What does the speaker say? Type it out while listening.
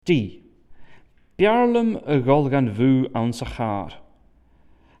D. Bearlam y golgan fw awn sa char.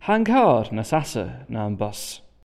 Han car na sasa na an bus.